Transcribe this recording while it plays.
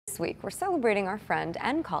week, we're celebrating our friend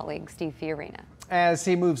and colleague, Steve Fiorina. As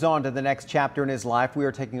he moves on to the next chapter in his life, we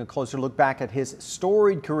are taking a closer look back at his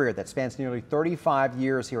storied career that spans nearly 35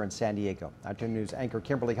 years here in San Diego. Afternoon News anchor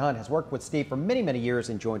Kimberly Hunt has worked with Steve for many, many years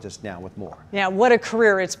and joins us now with more. Yeah, what a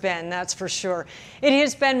career it's been, that's for sure. It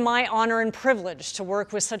has been my honor and privilege to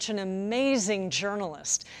work with such an amazing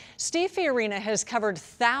journalist. Steve Fiorina has covered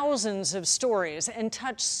thousands of stories and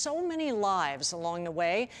touched so many lives along the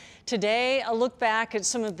way. Today, a look back at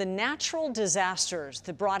some of the natural disasters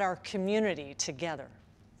that brought our community together.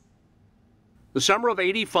 The summer of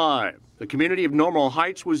 '85, the community of Normal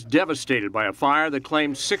Heights was devastated by a fire that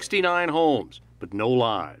claimed 69 homes, but no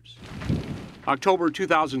lives. October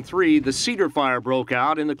 2003, the Cedar Fire broke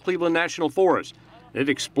out in the Cleveland National Forest. It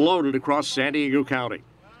exploded across San Diego County.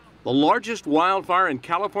 The largest wildfire in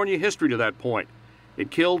California history to that point.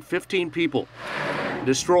 It killed 15 people,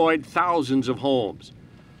 destroyed thousands of homes.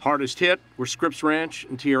 Hardest hit were Scripps Ranch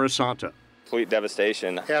and Tierra Santa. Complete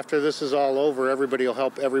devastation. After this is all over, everybody will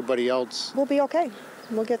help everybody else. We'll be okay.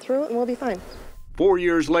 We'll get through it and we'll be fine. 4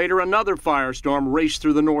 years later, another firestorm raced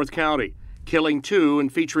through the North County, killing 2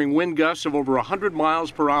 and featuring wind gusts of over 100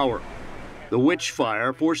 miles per hour. The Witch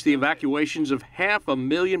Fire forced the evacuations of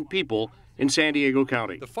 500,000 people in San Diego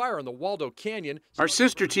County. The fire in the Waldo Canyon. Our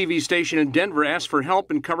sister TV station in Denver asked for help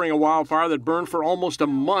in covering a wildfire that burned for almost a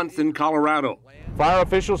month in Colorado. Fire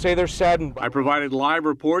officials say they're saddened. I provided live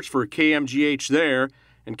reports for KMGH there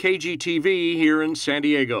and KGTV here in San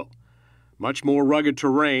Diego. Much more rugged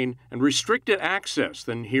terrain and restricted access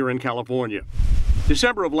than here in California.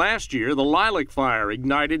 December of last year, the Lilac Fire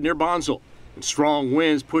ignited near Bonsall, and strong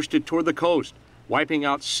winds pushed it toward the coast, wiping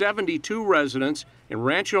out 72 residents in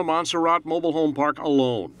Rancho Montserrat Mobile Home Park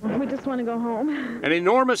alone. We just want to go home. An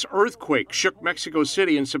enormous earthquake shook Mexico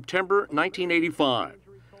City in September 1985.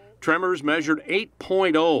 Tremors measured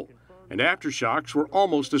 8.0, and aftershocks were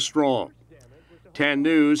almost as strong. 10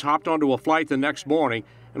 News hopped onto a flight the next morning,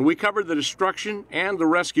 and we covered the destruction and the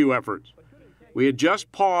rescue efforts. We had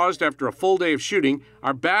just paused after a full day of shooting,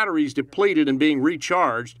 our batteries depleted and being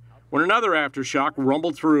recharged, when another aftershock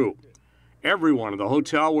rumbled through. Everyone in the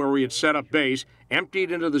hotel where we had set up base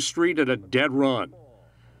emptied into the street at a dead run.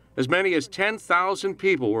 As many as 10,000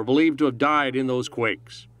 people were believed to have died in those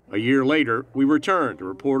quakes. A year later, we returned to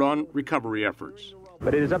report on recovery efforts.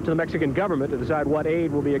 But it is up to the Mexican government to decide what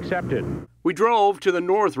aid will be accepted. We drove to the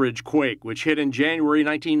Northridge quake, which hit in January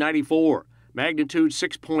 1994, magnitude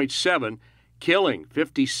 6.7, killing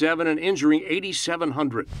 57 and injuring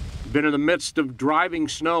 8,700. Been in the midst of driving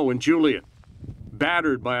snow in Julian.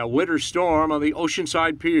 Battered by a winter storm on the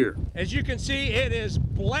Oceanside Pier. As you can see, it is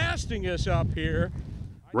blasting us up here.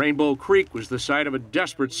 Rainbow Creek was the site of a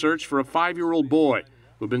desperate search for a 5-year-old boy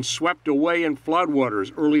who had been swept away in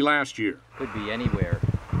floodwaters early last year. Could be anywhere.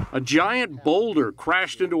 A giant boulder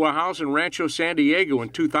crashed into a house in Rancho San Diego in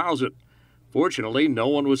 2000. Fortunately, no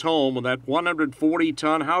one was home when that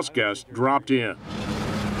 140-ton house guest dropped in.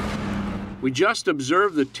 We just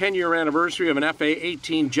observed the 10-year anniversary of an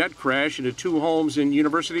FA-18 jet crash into 2 homes in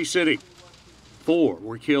University City. 4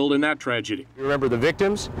 were killed in that tragedy. You remember the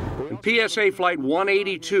victims? And PSA Flight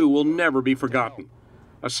 182 will never be forgotten.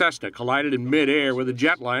 A Cessna collided in midair with a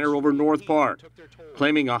jetliner over North Park,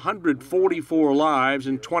 claiming 144 lives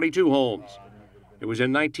and 22 homes. It was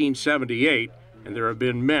in 1978, and there have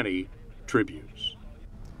been many tributes.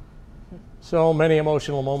 So many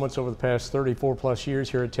emotional moments over the past 34 plus years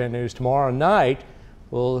here at 10 News. Tomorrow night,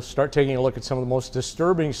 we'll start taking a look at some of the most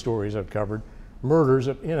disturbing stories I've covered, murders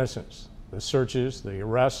of innocents, the searches, the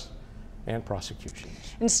arrests, and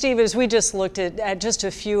prosecutions. And Steve, as we just looked at just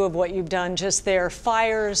a few of what you've done just there,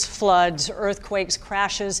 fires, floods, earthquakes,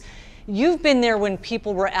 crashes, you've been there when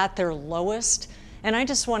people were at their lowest. And I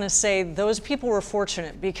just want to say those people were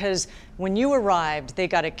fortunate because when you arrived, they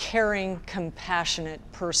got a caring, compassionate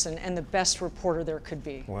person and the best reporter there could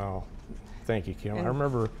be. Well, thank you, Kim. I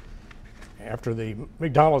remember after the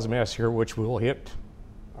McDonald's massacre, which we'll hit,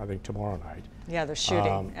 I think, tomorrow night. Yeah, the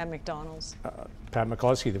shooting at McDonald's. Pat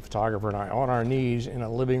McCluskey, the photographer, and I on our knees in a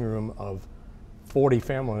living room of 40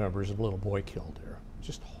 family members of a little boy killed there.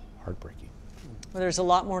 Just heartbreaking. Well, there's a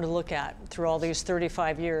lot more to look at through all these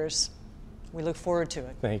 35 years. We look forward to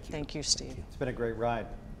it. Thank you. Thank you, Steve. It's been a great ride.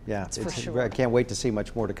 Yeah, For sure. I can't wait to see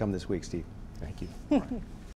much more to come this week, Steve. Thank you.